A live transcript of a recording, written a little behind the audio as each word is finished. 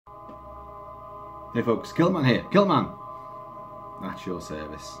Hey folks, Kilt-Man here. Kilt-Man! That's your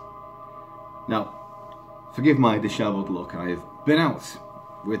service. Now, forgive my dishevelled look. I've been out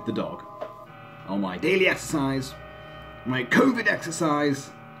with the dog on my daily exercise, my COVID exercise,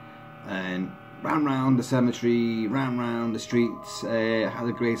 and ran round the cemetery, ran round the streets, had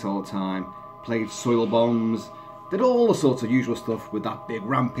a great old time, played soil bombs, did all the sorts of usual stuff with that big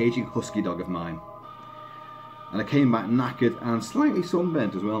rampaging husky dog of mine. And I came back knackered and slightly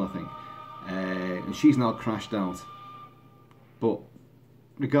sunburnt as well, I think. And she's now crashed out. But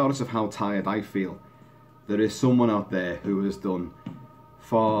regardless of how tired I feel, there is someone out there who has done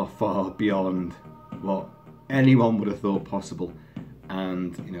far, far beyond what anyone would have thought possible,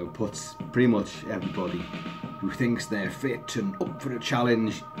 and puts pretty much everybody who thinks they're fit and up for a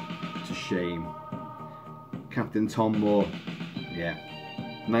challenge to shame. Captain Tom Moore, yeah,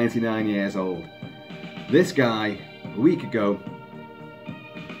 99 years old. This guy, a week ago,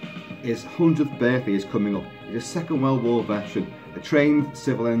 his 100th birthday is coming up. He's a Second World War veteran, a trained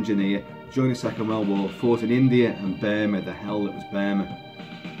civil engineer, joined the Second World War, fought in India and Burma, the hell that was Burma.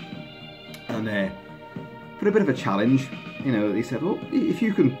 And for a bit of a challenge, he said, well, if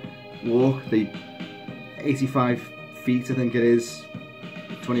you can walk the 85 feet, I think it is,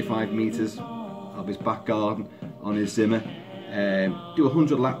 25 metres of his back garden on his Zimmer, do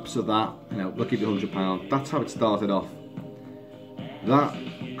 100 laps of that, they'll give you £100. That's how it started off. That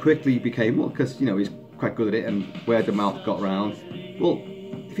quickly became, well, because he's quite good at it and word of mouth got round, well,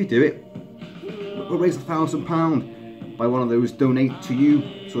 if you do it, we'll raise £1,000 by one of those donate to you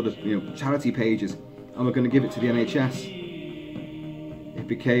sort of charity pages, and we're going to give it to the NHS. It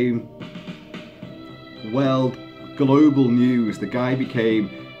became world global news. The guy became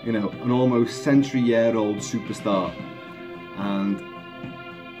an almost century-year-old superstar, and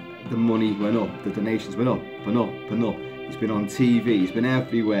the money went up, the donations went up and up and up. He's been on TV, he's been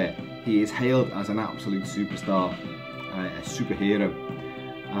everywhere. He is hailed as an absolute superstar, a superhero.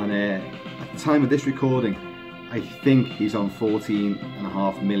 And at the time of this recording, I think he's on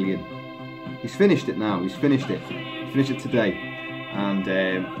 14.5 million. He's finished it now, he's finished it. He finished it today. And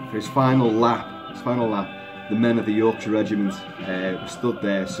for his final lap, the men of the Yorkshire Regiment were stood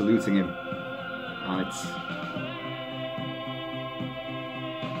there saluting him. And it's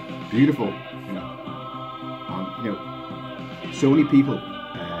beautiful, so many people.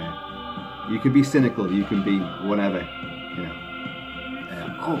 You can be cynical, you can be whatever,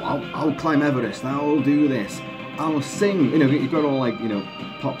 oh, I'll climb Everest, I'll do this, I'll sing. You've got all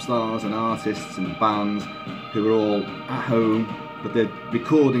pop stars and artists and bands who are all at home, but they're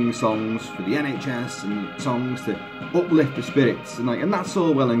recording songs for the NHS and songs to uplift the spirits, and that's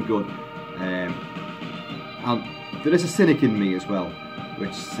all well and good. And there is a cynic in me as well,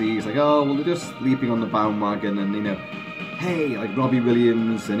 which sees oh, well, they're just leaping on the bandwagon, and hey, Robbie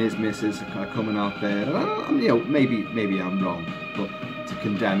Williams and his missus are coming out there, and maybe I'm wrong, but to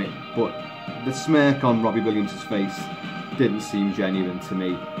condemn it. But the smirk on Robbie Williams' face didn't seem genuine to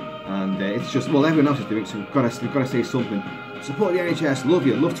me, and it's just, well, everyone else is doing it, so we've got to say something. Support the NHS, love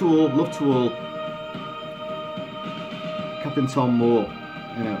you, love to all, love to all. Captain Tom Moore,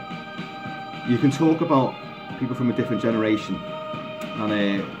 you can talk about people from a different generation,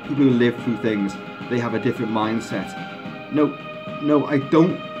 and people who live through things, they have a different mindset. No, I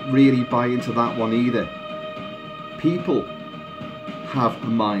don't really buy into that one either. People have a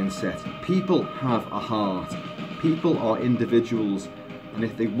mindset, people have a heart, people are individuals, and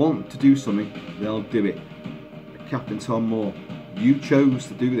if they want to do something, they'll do it. Captain Tom Moore, you chose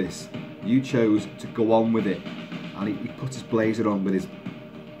to do this, you chose to go on with it, and he put his blazer on with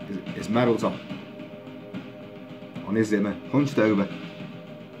his medals on his Zimmer, hunched over,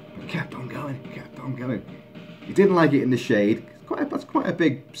 but kept on going, kept on going. He didn't like it in the shade. That's quite a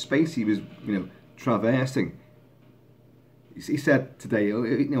big space he was, traversing. He said today,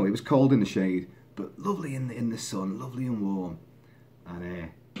 it was cold in the shade, but lovely in the sun, lovely and warm.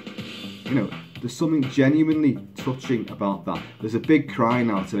 And there's something genuinely touching about that. There's a big cry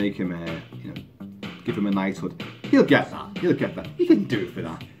now to make him, give him a knighthood. He'll get that. He'll get that. He didn't do it for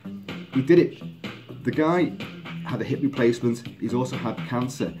that. He did it. The guy had a hip replacement. He's also had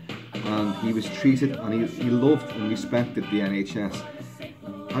cancer. And he was treated, and he loved and respected the NHS.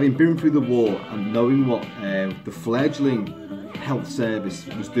 Having been through the war and knowing what the fledgling health service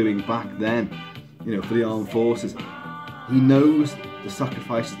was doing back then, for the armed forces, he knows the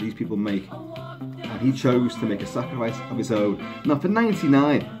sacrifices these people make, and he chose to make a sacrifice of his own. Now, for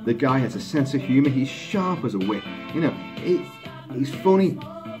 99, the guy has a sense of humour. He's sharp as a whip. He's funny.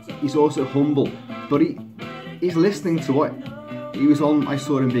 He's also humble, but he's listening to what. He was on, I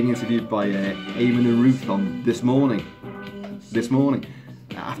saw him being interviewed by Eamon and Ruth on This Morning.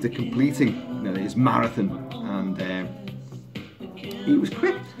 after completing his marathon, and he was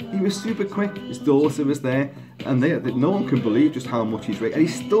quick. He was super quick. His daughter was there, and no one can believe just how much he's raised. And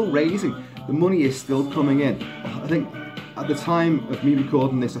he's still raising. The money is still coming in. I think at the time of me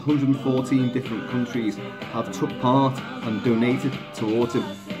recording this, 114 different countries have took part and donated towards him,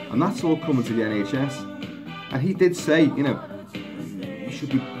 and that's all coming to the NHS. And he did say, you should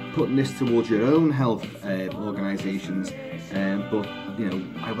be putting this towards your own health organisations, but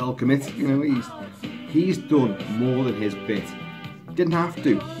I welcome it. He's done more than his bit. Didn't have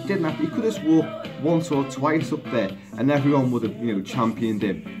to. He didn't have to. He could have walked once or twice up there, and everyone would have championed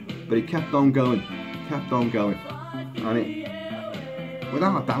him. But he kept on going, and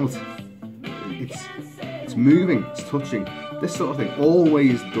without a doubt, it's moving, it's touching. This sort of thing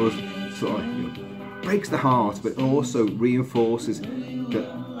always does sort of breaks the heart, but it also reinforces that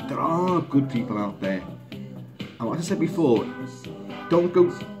there are good people out there. And like I said before, don't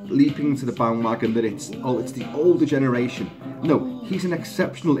go leaping into the bandwagon that it's the older generation. No, he's an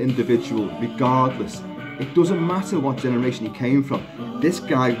exceptional individual regardless. It doesn't matter what generation he came from. This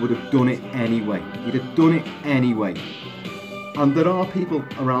guy would have done it anyway. He'd have done it anyway. And there are people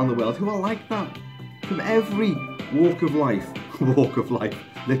around the world who are like that. From every walk of life,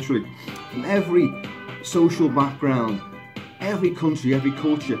 literally, from every social background, every country, every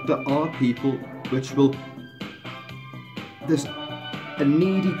culture, there are people which will, there's a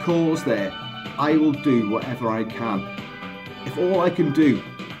needy cause there. I will do whatever I can. If all I can do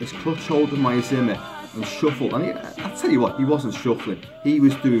is clutch hold of my Zimmer and shuffle, and I'll tell you what, he wasn't shuffling, he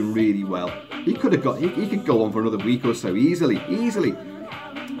was doing really well. He could go on for another week or so easily.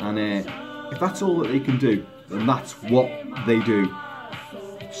 And if that's all that they can do, then that's what they do.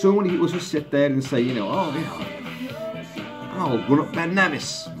 So many people just sit there and say, I'll run up Ben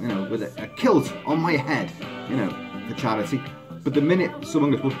Nevis, with a kilt on my head, for charity. But the minute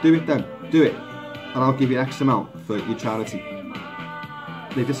someone goes, well, do it then, do it, and I'll give you X amount for your charity,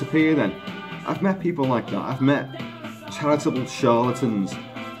 they disappear then. I've met people like that. I've met charitable charlatans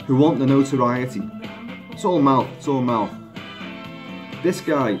who want the notoriety. It's all mouth, it's all mouth. This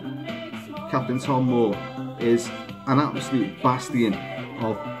guy, Captain Tom Moore, is an absolute bastion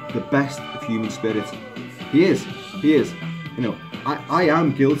of the best of human spirit. He is. I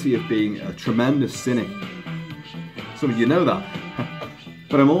am guilty of being a tremendous cynic. Some of you know that.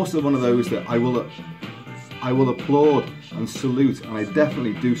 But I'm also one of those that I will applaud and salute, and I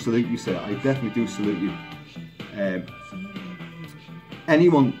definitely do salute you, sir. I definitely do salute you.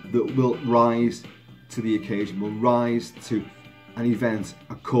 Anyone that will rise to the occasion, will rise to an event,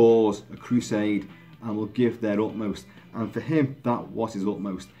 a cause, a crusade, and will give their utmost. And for him, that was his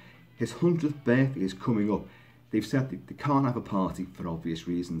utmost. His 100th birthday is coming up. They've said they can't have a party for obvious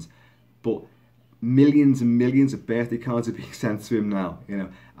reasons, but millions and millions of birthday cards are being sent to him now,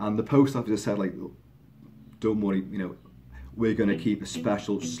 and the post office has said, like, don't worry, we're going to keep a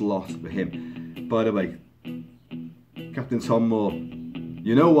special slot for him. By the way, Captain Tom Moore,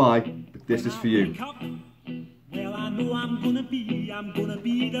 you know why, but this is for you. Well, I know I'm gonna be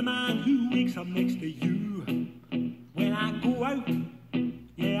the man who wakes up next to you when I go out.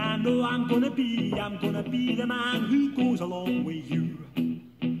 Yeah, I know I'm gonna be the man who goes along with you.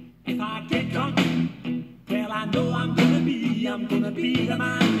 If I get drunk, well, I know I'm gonna be the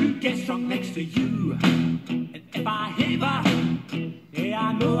man who gets drunk next to you. And if I heaver, yeah,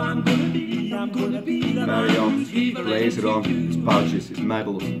 I know I'm gonna be the man who's heavering. Lays it on, his badges, his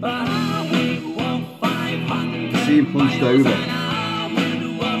medals. But I will walk 500. You see him punched over.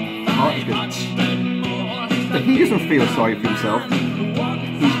 But he doesn't feel sorry for himself.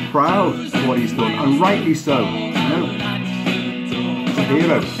 He's proud of what he's done, and rightly so. He's a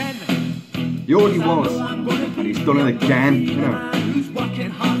hero. He already was, and he's done it again.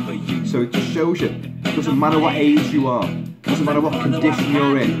 So it just shows you, it doesn't matter what age you are, it doesn't matter what condition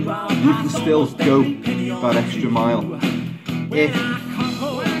you're in, you can still go that extra mile if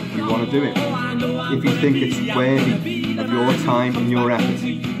you want to do it. If you think it's worthy of your time and your effort,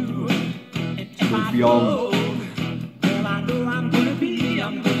 to go beyond.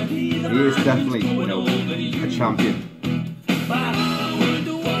 He is definitely, a champion.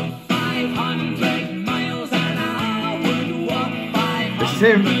 This is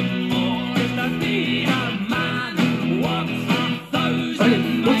him. I mean,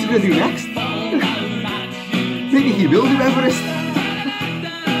 what's he going to do next? Maybe he will do Everest.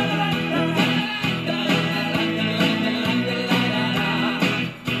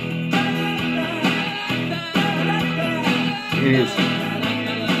 It is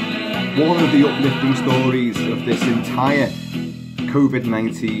one of the uplifting stories of this entire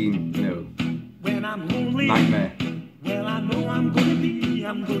COVID-19, nightmare. Well, I know I'm gonna be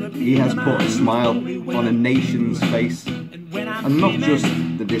He has put a smile on a nation's face, and not just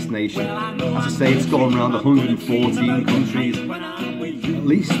this nation. As I say, it's gone around 114 countries, at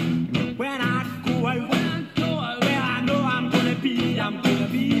least. When I go out, well, I know I'm gonna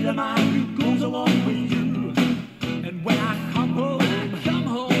be the man who goes along with you. And when I come home, yes,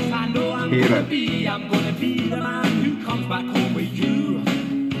 I know I'm gonna be the man who comes back home with you.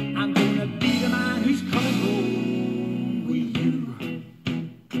 I'm gonna be the man who's coming home with you.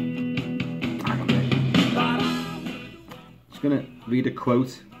 Just gonna read a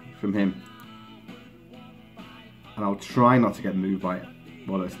quote from him, and I'll try not to get moved by it.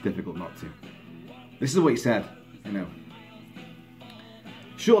 Well, it's difficult not to. This is what he said, you know.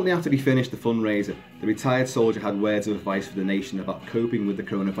 Shortly after he finished the fundraiser, the retired soldier had words of advice for the nation about coping with the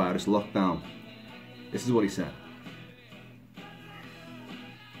coronavirus lockdown. This is what he said.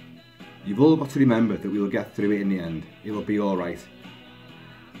 You've all got to remember that we will get through it in the end. It will be alright.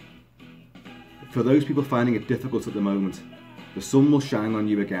 For those people finding it difficult at the moment, the sun will shine on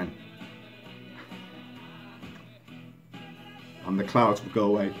you again. And the clouds will go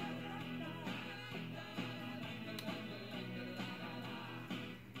away.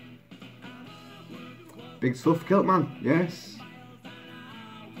 Big stuff, Kilt-Man, yes.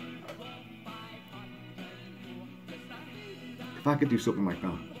 If I could do something like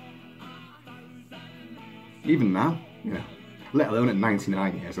that, even now, you know, let alone at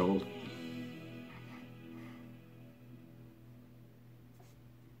 99 years old.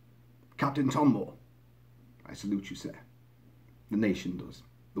 Captain Tom Moore, I salute you, sir. The nation does.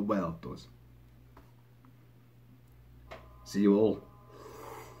 The world does. See you all.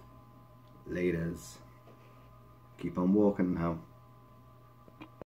 Laters. Keep on walking now.